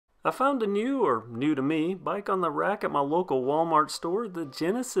I found a new, or new to me, bike on the rack at my local Walmart store, the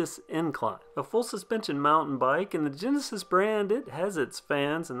Genesis Incline. A full suspension mountain bike, and the Genesis brand, it has its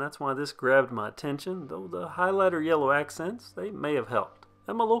fans, and that's why this grabbed my attention, though the highlighter yellow accents, they may have helped.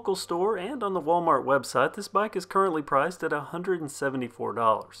 At my local store and on the Walmart website, this bike is currently priced at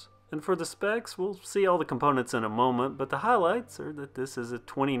 $174. And for the specs, we'll see all the components in a moment, but the highlights are that this is a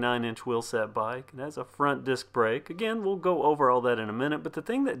 29-inch wheel set bike. It has a front disc brake. Again, we'll go over all that in a minute, but the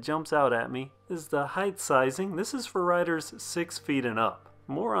thing that jumps out at me is the height sizing. This is for riders 6 feet and up.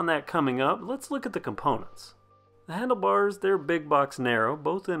 More on that coming up. Let's look at the components. The handlebars, they're big box narrow,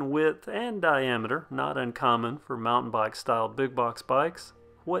 both in width and diameter, not uncommon for mountain bike styled big box bikes.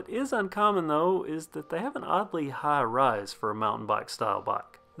 What is uncommon though is that they have an oddly high rise for a mountain bike style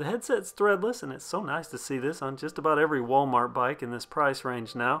bike. The headset's threadless, and it's so nice to see this on just about every Walmart bike in this price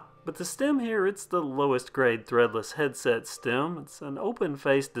range now. But the stem here, it's the lowest grade threadless headset stem. It's an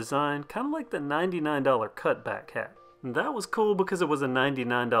open-faced design, kind of like the $99 cutback hat. And that was cool because it was a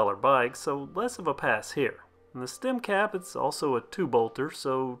 $99 bike, so less of a pass here. And the stem cap, it's also a 2-bolter,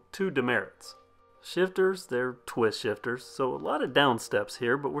 so 2 demerits. Shifters, they're twist shifters, so a lot of down steps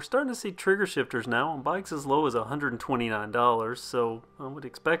here, but we're starting to see trigger shifters now on bikes as low as $129, so I would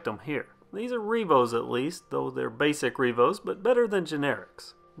expect them here. These are Revos at least, though they're basic Revos, but better than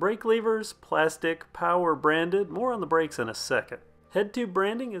generics. Brake levers, plastic, power branded, more on the brakes in a second. Head tube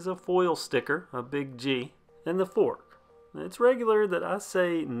branding is a foil sticker, a big G, and the fork. It's regular that I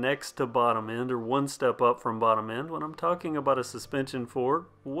say next to bottom end or one step up from bottom end when I'm talking about a suspension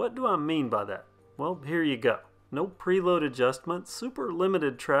fork. What do I mean by that? Well, here you go. No preload adjustment, super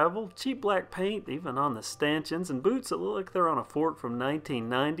limited travel, cheap black paint even on the stanchions, and boots that look like they're on a fork from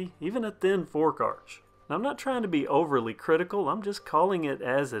 1990, even a thin fork arch. Now, I'm not trying to be overly critical, I'm just calling it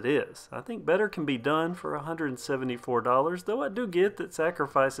as it is. I think better can be done for $174, though I do get that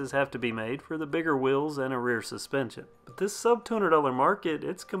sacrifices have to be made for the bigger wheels and a rear suspension. But this sub-$200 market,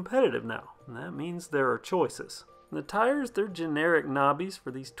 it's competitive now, and that means there are choices. The tires, they're generic knobbies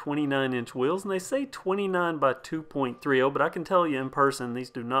for these 29-inch wheels, and they say 29 by 2.30, but I can tell you in person these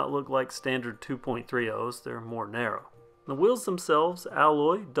do not look like standard 2.30s, they're more narrow. The wheels themselves,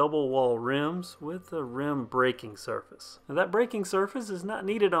 alloy, double wall rims with a rim braking surface. Now that braking surface is not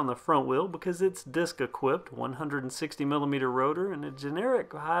needed on the front wheel because it's disc equipped, 160mm rotor, and a generic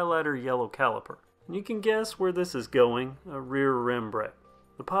highlighter yellow caliper. And you can guess where this is going, a rear rim brake.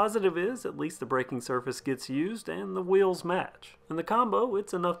 The positive is, at least the braking surface gets used and the wheels match. And the combo,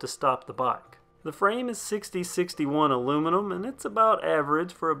 it's enough to stop the bike. The frame is 60/61 aluminum, and it's about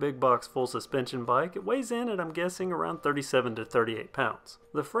average for a big box full suspension bike. It weighs in at, I'm guessing, around 37 to 38 pounds.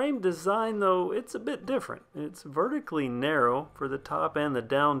 The frame design, though, it's a bit different. It's vertically narrow for the top and the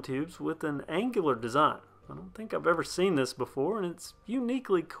down tubes with an angular design. I don't think I've ever seen this before, and it's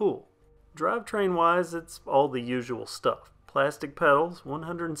uniquely cool. Drivetrain-wise, it's all the usual stuff. Plastic pedals,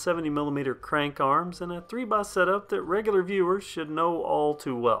 170mm crank arms, and a 3x setup that regular viewers should know all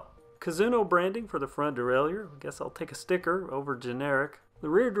too well. Kazuno branding for the front derailleur. I guess I'll take a sticker over generic. The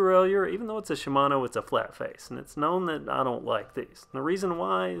rear derailleur, even though it's a Shimano, it's a flat face, and it's known that I don't like these. The reason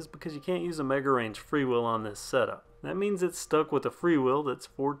why is because you can't use a Mega Range freewheel on this setup. That means it's stuck with a freewheel that's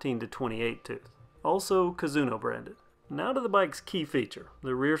 14 to 28 tooth. Also Kazuno branded. Now to the bike's key feature,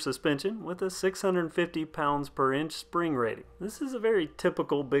 the rear suspension with a 650 pounds per inch spring rating. This is a very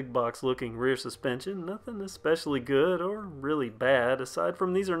typical big box looking rear suspension, nothing especially good or really bad, aside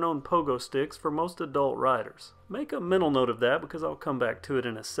from these are known pogo sticks for most adult riders. Make a mental note of that because I'll come back to it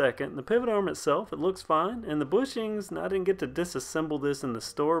in a second. The pivot arm itself, it looks fine, and the bushings, I didn't get to disassemble this in the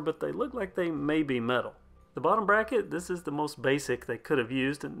store, but they look like they may be metal. The bottom bracket, this is the most basic they could have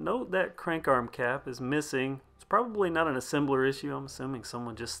used, and note that crank arm cap is missing. It's probably not an assembler issue, I'm assuming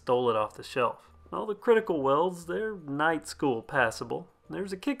someone just stole it off the shelf. All the critical welds, they're night school passable.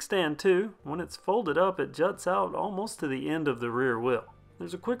 There's a kickstand too. When it's folded up, it juts out almost to the end of the rear wheel.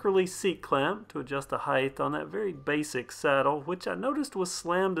 There's a quick release seat clamp to adjust the height on that very basic saddle, which I noticed was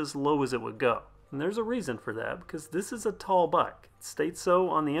slammed as low as it would go. And there's a reason for that, because this is a tall bike. It states so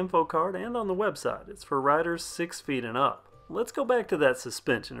on the info card and on the website. It's for riders 6 feet and up. Let's go back to that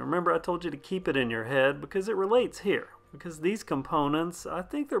suspension. Remember I told you to keep it in your head because it relates here. Because these components, I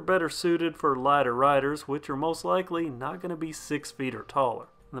think they're better suited for lighter riders, which are most likely not going to be 6 feet or taller.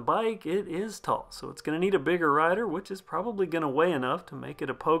 And the bike, it is tall, so it's going to need a bigger rider, which is probably going to weigh enough to make it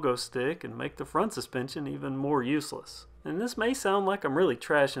a pogo stick and make the front suspension even more useless. And this may sound like I'm really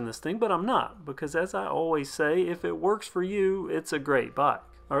trashing this thing, but I'm not, because as I always say, if it works for you, it's a great bike.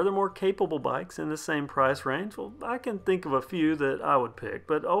 Are there more capable bikes in the same price range? Well, I can think of a few that I would pick,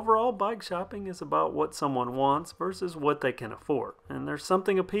 but overall bike shopping is about what someone wants versus what they can afford. And there's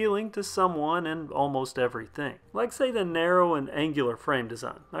something appealing to someone in almost everything. Like say the narrow and angular frame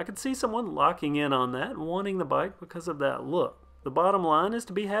design. I could see someone locking in on that and wanting the bike because of that look. The bottom line is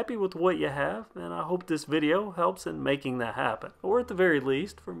to be happy with what you have, and I hope this video helps in making that happen, or at the very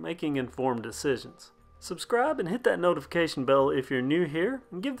least, for making informed decisions. Subscribe and hit that notification bell if you're new here,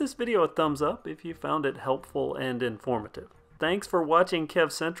 and give this video a thumbs up if you found it helpful and informative. Thanks for watching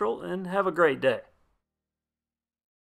KevCentral, and have a great day.